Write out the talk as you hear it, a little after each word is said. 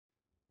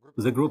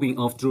The grouping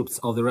of troops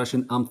of the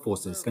Russian armed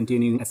forces,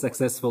 continuing a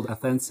successful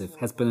offensive,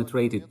 has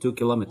penetrated 2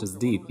 kilometers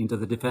deep into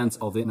the defense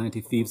of the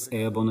 95th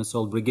Airborne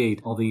Assault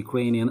Brigade of the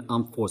Ukrainian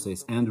armed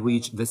forces and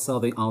reached the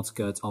southern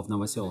outskirts of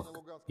Novoselysk.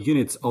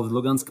 Units of the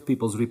Lugansk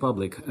People's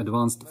Republic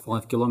advanced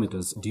 5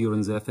 kilometers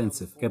during the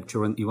offensive,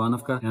 capturing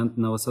Ivanovka and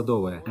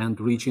Novosadove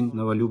and reaching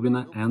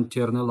Novolublina and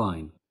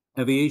Chernoline.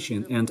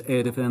 Aviation and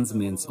air defense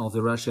means of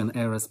the Russian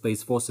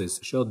aerospace forces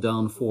shot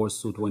down 4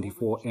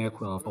 Su-24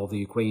 aircraft of the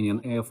Ukrainian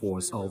Air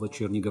Force over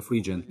Chernigov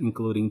region,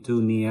 including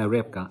 2 near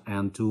Repka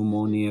and 2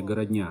 more near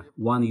Gorodnya.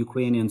 1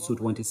 Ukrainian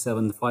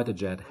Su-27 fighter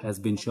jet has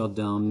been shot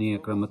down near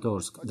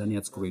Kramatorsk,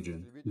 Donetsk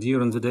region.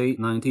 During the day,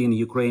 19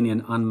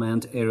 Ukrainian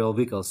unmanned aerial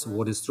vehicles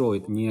were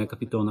destroyed near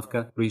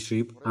Kapitonovka,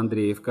 Priship,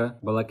 Andreevka,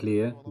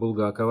 Balakleya,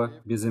 Bulgakova,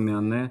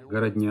 Bezымянная,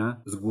 Gorodnya,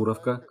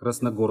 Zgurovka,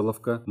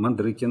 Krasnogorlovka,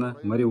 Mandrykina,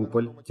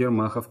 Mariupol,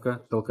 Termachovka,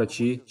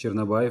 Толкачи,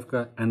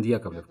 Chernobyevka and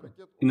Yakovlevka.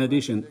 In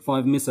addition,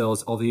 5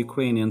 missiles of the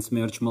Ukrainian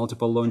Smerch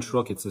multiple launch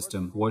rocket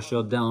system were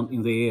shot down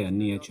in the air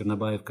near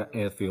Chernobyevka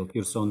airfield,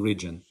 Kherson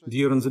region.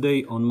 During the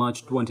day on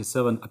March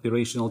 27,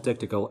 operational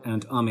tactical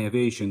and army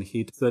aviation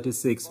hit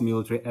 36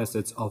 military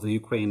assets of the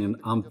Ukrainian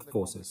armed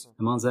forces.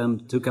 Among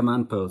them 2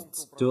 command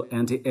posts, 2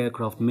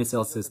 anti-aircraft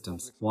missile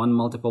systems, 1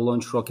 multiple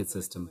launch rocket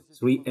system,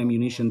 3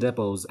 ammunition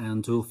depots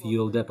and 2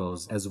 fuel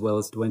depots, as well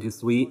as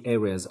 23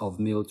 areas of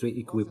military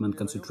equipment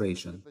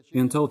concentration.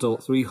 In total,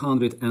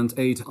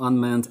 308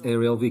 unmanned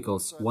aerial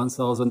vehicles,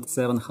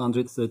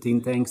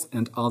 1,713 tanks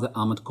and other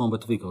armored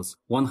combat vehicles,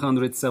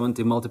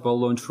 170 multiple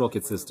launch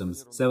rocket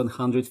systems,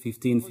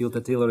 715 field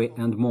artillery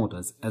and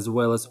mortars, as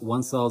well as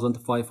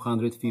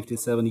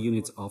 1,557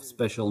 units of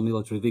special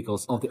military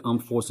vehicles of the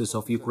armed forces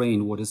of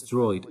Ukraine were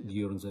destroyed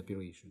during the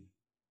operation.